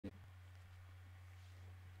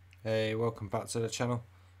Hey, welcome back to the channel.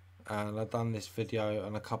 And I've done this video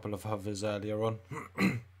and a couple of others earlier on,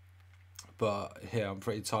 but yeah, I'm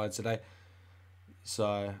pretty tired today,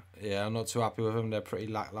 so yeah, I'm not too happy with them. They're pretty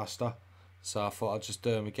lackluster, so I thought I'd just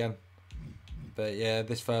do them again. But yeah,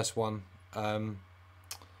 this first one, yeah,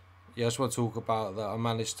 I just want to talk about that I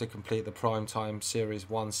managed to complete the Primetime Series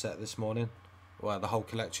 1 set this morning, well, the whole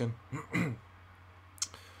collection.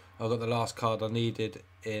 I got the last card I needed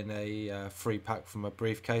in a free pack from a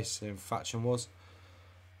briefcase in Faction Wars.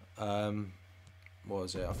 What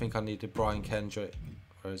was it? I think I needed Brian Kendrick.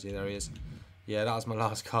 Where is he? There he is. Yeah, that was my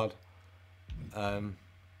last card.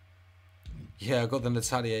 Yeah, I got the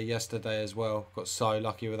Natalia yesterday as well. Got so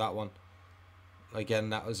lucky with that one.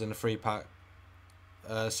 Again, that was in a free pack.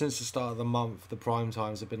 Since the start of the month, the prime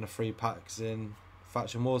times have been the free packs in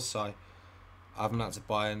Faction Wars, so I haven't had to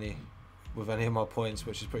buy any with any of my points,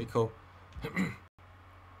 which is pretty cool.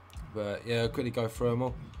 But yeah, I'll quickly go through them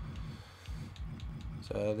all.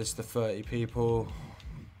 So this is the 30 people.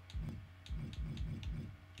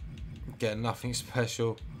 Getting nothing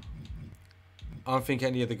special. I don't think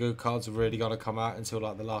any of the good cards are really going to come out until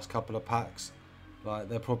like the last couple of packs. Like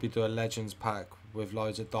they'll probably do a Legends pack with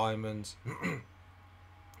loads of diamonds.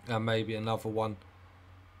 And maybe another one.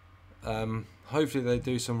 Hopefully they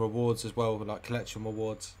do some rewards as well, like collection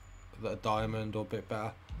rewards that are diamond or a bit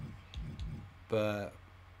better. But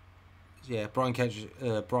yeah, Brian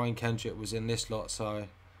Kendrick was in this lot, so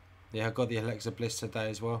yeah, I got the Alexa Bliss today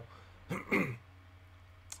as well.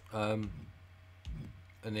 And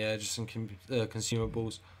yeah, just some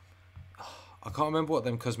consumables. I can't remember what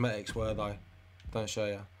them cosmetics were though. Don't show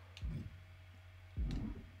you.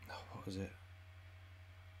 What was it?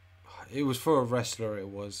 It was for a wrestler, it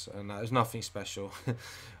was, and that was nothing special.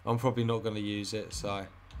 I'm probably not going to use it, so.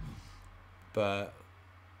 But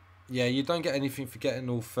yeah, you don't get anything for getting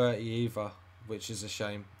all 30 either, which is a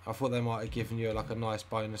shame. I thought they might have given you like a nice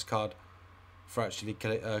bonus card for actually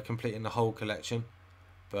completing the whole collection,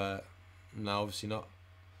 but no, obviously not.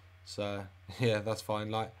 So yeah, that's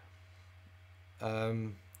fine. Like,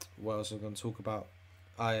 what else am I going to talk about?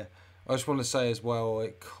 I just want to say as well,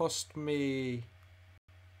 it cost me,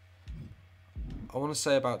 I want to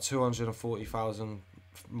say about 240,000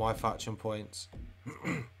 MyFaction points.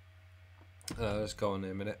 Let's go on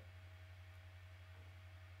in a minute.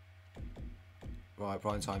 Right,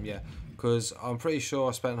 prime time, yeah, because I'm pretty sure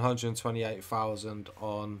I spent 128,000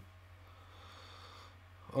 on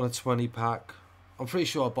a 20 pack. I'm pretty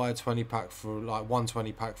sure I buy a 20 pack for like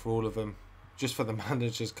 120 pack for all of them, just for the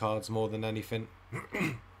manager's cards more than anything.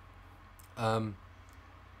 So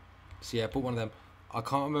yeah, I bought one of them. I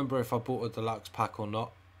can't remember if I bought a deluxe pack or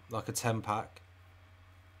not, like a 10 pack.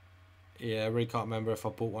 Yeah, I really can't remember if I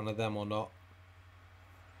bought one of them or not.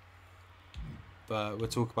 But we'll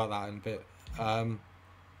talk about that in a bit. I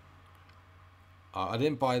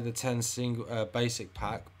didn't buy the 10 single basic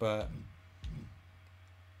pack, but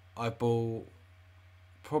I bought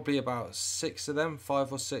probably about 6 of them,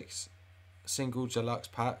 5 or 6 single deluxe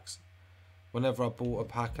packs. Whenever I bought a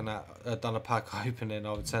pack and done a pack opening,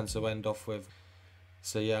 I would tend to end off with.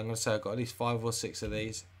 So yeah, I'm gonna say I got at least 5 or 6 of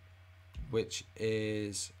these, which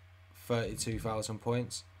is 32,000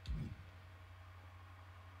 points.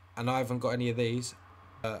 And I haven't got any of these.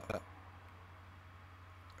 What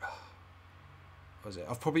was it?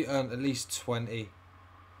 I've probably earned at least 20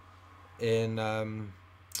 in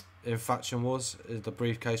Faction Wars, the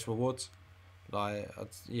briefcase rewards. Like,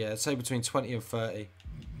 yeah, I'd say between 20 and 30.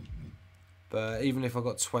 But even if I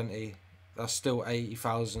got 20, that's still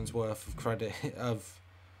 80,000's worth of credit of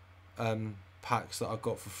packs that I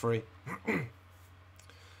got for free.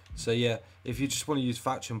 So yeah, if you just want to use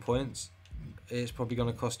faction points, it's probably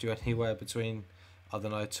going to cost you anywhere between, I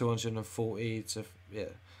don't know, 240 to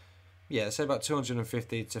yeah, say about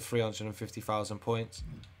 250 to 350,000 points.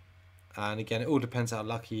 And again, it all depends how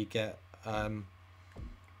lucky you get. I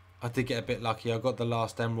did get a bit lucky. I got the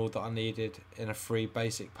last emerald that I needed in a free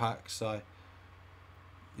basic pack, so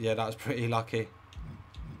yeah, that was pretty lucky.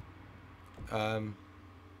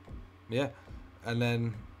 Yeah, and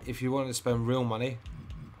then if you want to spend real money,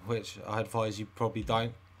 which I advise you probably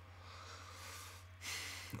don't,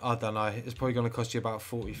 I don't know, it's probably going to cost you about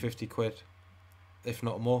 40-50 quid, if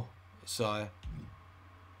not more. So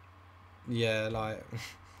yeah, like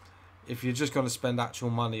if you're just going to spend actual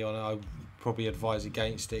money on it, I probably advise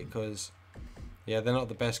against it, because yeah, they're not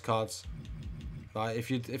the best cards. Like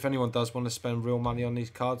if anyone does want to spend real money on these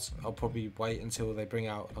cards, I'll probably wait until they bring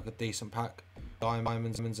out like a decent pack,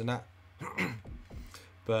 diamonds and that.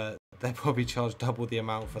 But they probably charge double the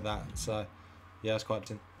amount for that, so yeah, it's quite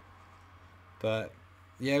interesting. But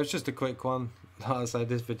yeah, it was just a quick one. Like I say,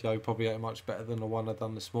 this video probably ain't much better than the one I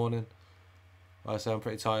done this morning. Like I say, I'm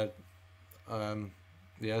pretty tired.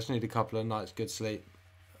 Yeah, I just need a couple of nights good sleep,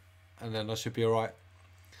 and then I should be alright.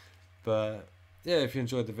 But yeah, if you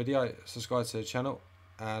enjoyed the video, subscribe to the channel,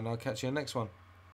 and I'll catch you in the next one.